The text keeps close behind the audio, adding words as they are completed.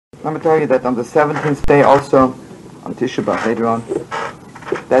Let me tell you that on the 17th day also, on Tisha B'Av later on,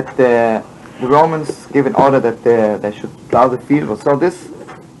 that the Romans gave an order that they should plow the field. So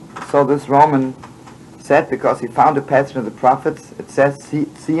this Roman said, because he found a passage in the prophets, it says,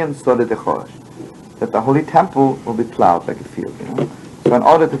 Sion Sode Dechosh, that the holy temple will be plowed like a field, So in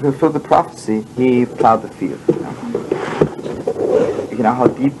order to fulfill the prophecy, he plowed the field, You know how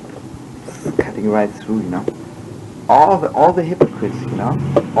deep it's cutting right through, all the hypocrites,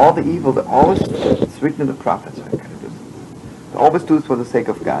 all the evil, it's written in the prophets, right? They always do it for the sake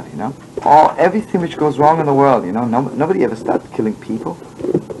of God, everything which goes wrong in the world, nobody ever starts killing people.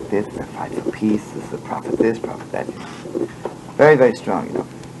 They fight for peace. This is the prophet this, prophet that. Very, very strong,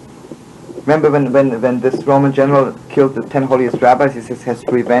 Remember when this Roman general killed the 10 holiest rabbis, he says he has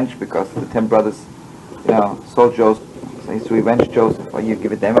to revenge because the 10 brothers, sold Joseph. So he has to revenge Joseph. Well, you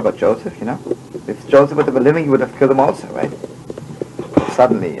give a damn about Joseph, If Joseph would have been living, he would have killed him also, right?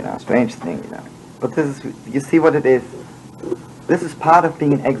 Suddenly, strange thing, But this is, you see what it is? This is part of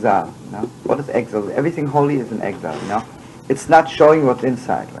being in exile, What is exile? Everything holy is in exile, It's not showing what's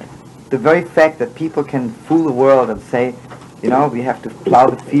inside, right? The very fact that people can fool the world and say, we have to plow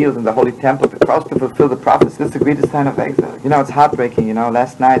the field in the holy temple because to fulfill the prophets, this is the greatest sign of exile. It's heartbreaking,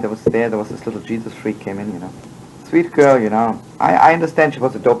 Last night there was this little Jesus freak came in, Sweet girl, I understand she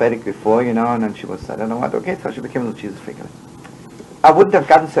was a dope addict before, and then she was, I don't know what, okay, so she became a little Jesus freak. I wouldn't have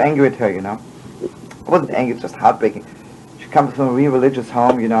gotten so angry at her, I wasn't angry, it's just heartbreaking. She comes from a real religious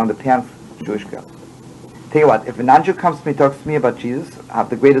home, and the parents, Jewish girl. Tell you what, if a non-Jew comes to me, talks to me about Jesus, I have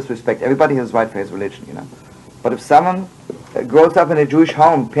the greatest respect. Everybody has right for his religion, But if someone grows up in a Jewish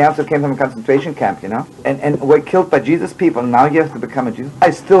home, parents who came from a concentration camp, and were killed by Jesus people, and now you have to become a Jew.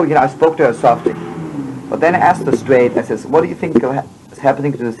 I still, I spoke to her softly. But then I asked her straight, I says, what do you think is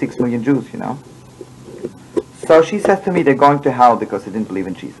happening to the 6 million Jews, So she says to me, they're going to hell because they didn't believe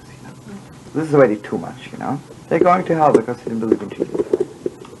in Jesus, This is already too much, They're going to hell because they didn't believe in Jesus.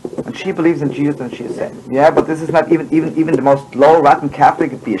 And she believes in Jesus and she is saved. Yeah, but this is not even the most low rotten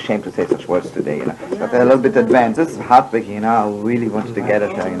Catholic would be ashamed to say such words today, But they're a little bit advanced. This is heartbreaking, I really wanted to get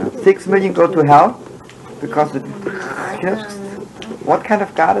at her, 6 million go to hell because what kind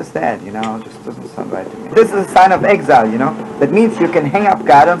of God is that, It just doesn't sound right to me. This is a sign of exile, That means you can hang up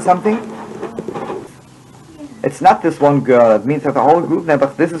God on something. It's not this one girl. It means that the whole group,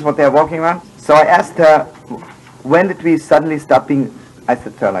 but this is what they're walking around. So I asked her, when did we suddenly stop being... I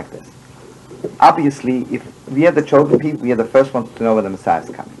said to her like this. Obviously, if we are the chosen people, we are the first ones to know when the Messiah is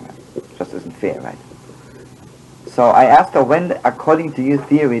coming, right? Just isn't fair, right? So I asked her, when, according to your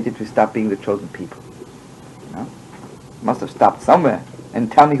theory, did we stop being the chosen people? Must have stopped somewhere.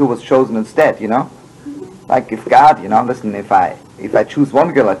 And tell me who was chosen instead, Like if God, listen, if I choose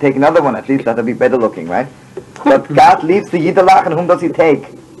one girl, I take another one, at least let her be better looking, right? But God leaves the Yiddelach, and whom does he take?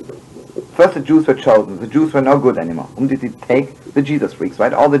 First the Jews were chosen. The Jews were no good anymore. Whom did he take? The Jesus freaks,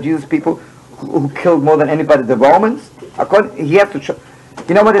 right? All the Jesus people who killed more than anybody. The Romans. He has to...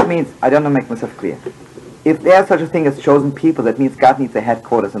 You know what it means? I don't know, make myself clear. If there's such a thing as chosen people, that means God needs a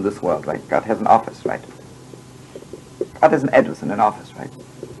headquarters in this world, right? God has an office, right? God has an address and an office, right?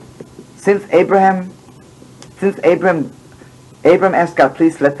 Since Abraham asked God,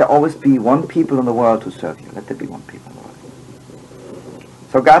 please let there always be one people in the world to serve you. Let there be one people in the world.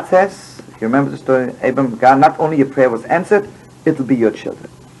 So God says, you remember the story, Abraham, God, not only your prayer was answered, it'll be your children.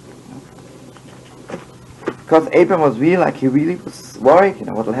 Because Abraham was he really was worried,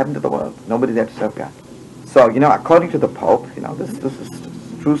 what will happen to the world? Nobody there to serve God. So, according to the Pope, this is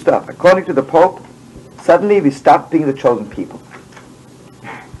true stuff. According to the Pope, suddenly we stopped being the chosen people.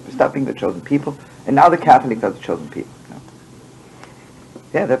 We stopped being the chosen people, and now the Catholics are the chosen people.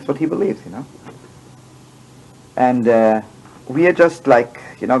 Yeah, that's what he believes, And we are just like,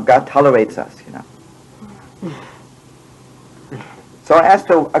 God tolerates us, So I asked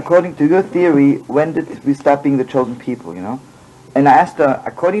her, according to your theory, when did we stop being the chosen people, And I asked her,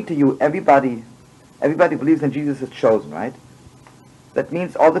 according to you, everybody believes in Jesus is chosen, right? That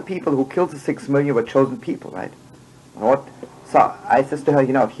means all the people who killed the 6 million were chosen people, right? What? So I said to her,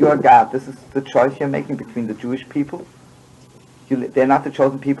 if you are God, this is the choice you're making between the Jewish people. They're not the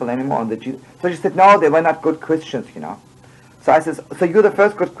chosen people anymore. And the Jews. So she said, no, they were not good Christians, So I said, so you're the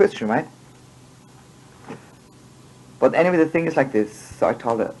first good Christian, right? But anyway, the thing is like this. So I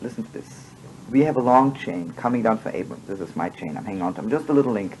told her, listen to this. We have a long chain coming down from Abraham. This is my chain. I'm hanging on to. I'm just a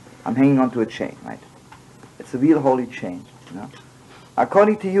little link. I'm hanging on to a chain, right? It's a real holy chain,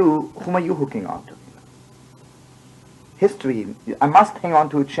 According to you, whom are you hooking on to? History. I must hang on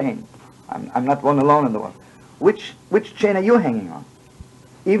to a chain. I'm not one alone in the world. Which chain are you hanging on?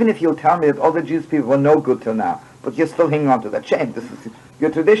 Even if you tell me that all the Jewish people were no good till now, But you're still hanging on to that chain. This is your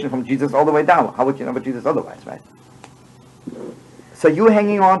tradition from Jesus all the way down. How would you know about Jesus otherwise, right? So you're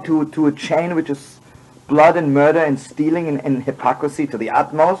hanging on to a chain which is blood and murder and stealing and hypocrisy to the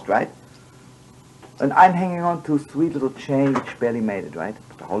utmost, right? And I'm hanging on to a sweet little chain which barely made it, right?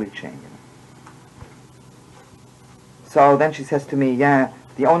 The holy chain, you know. So then she says to me, yeah,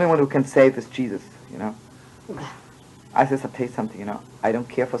 the only one who can save is Jesus, you know. I says, I'll tell you something, you know, I don't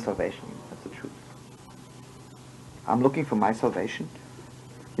care for salvation. That's the truth. I'm looking for my salvation.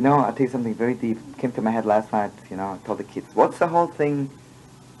 You know, I'll tell you something very deep. It came to my head last night, you know, I told the kids, what's the whole thing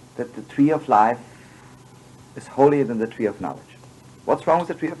that the tree of life is holier than the tree of knowledge? What's wrong with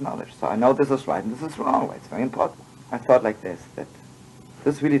the tree of knowledge? So I know this is right and this is wrong. Right? It's very important. I thought like this, that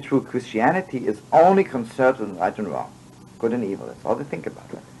this is really true. Christianity is only concerned with right and wrong, good and evil. That's all they think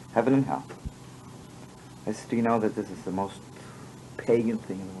about, right? Heaven and hell. I said, do you know that this is the most pagan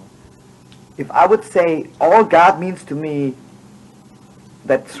thing in the world? If I would say all God means to me,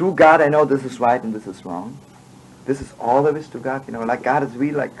 that through God I know this is right and this is wrong, this is all there is to God, you know, like God is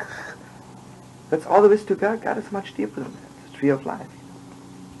really like, that's all there is to God. God is much deeper than that. It's the tree of life.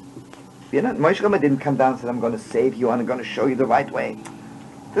 You know, Moshe Rabbeinu didn't come down and say, I'm going to save you and I'm going to show you the right way.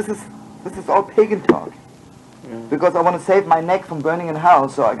 This is all pagan talk. Yeah. Because I want to save my neck from burning in hell,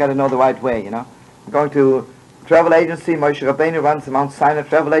 so I got to know the right way, you know. I'm going to travel agency, Moshe Rabbeinu runs the Mount Sinai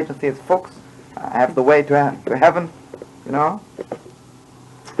travel agency, it's Fuchs. I have the way to heaven, you know.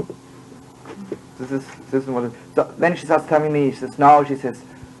 This is what it, so then she starts telling me, she says, no, she says,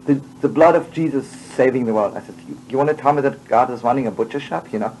 the blood of Jesus saving the world. I said, you want to tell me that God is running a butcher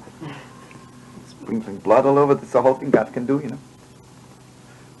shop, you know? Sprinkling blood all over, that's the whole thing God can do, you know?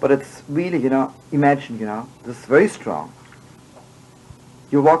 But it's really, you know, imagine, you know, this is very strong.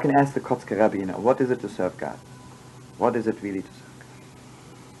 You walk and ask the Kotzker Rebbe, you know, what is it to serve God? What is it really to serve God?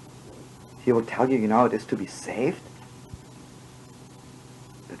 He will tell you, you know, it is to be saved.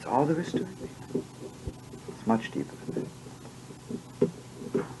 That's all there is to it. It's much deeper than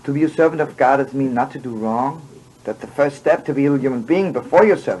that. To be a servant of God doesn't mean not to do wrong. That's the first step to be a human being before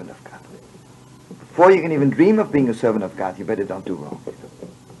you're a servant of God. Before you can even dream of being a servant of God, you better don't do wrong.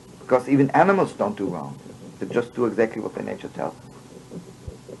 Because even animals don't do wrong. They just do exactly what their nature tells them.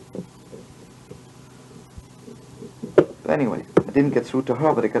 But anyway, I didn't get through to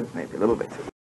her, but I got maybe a little bit.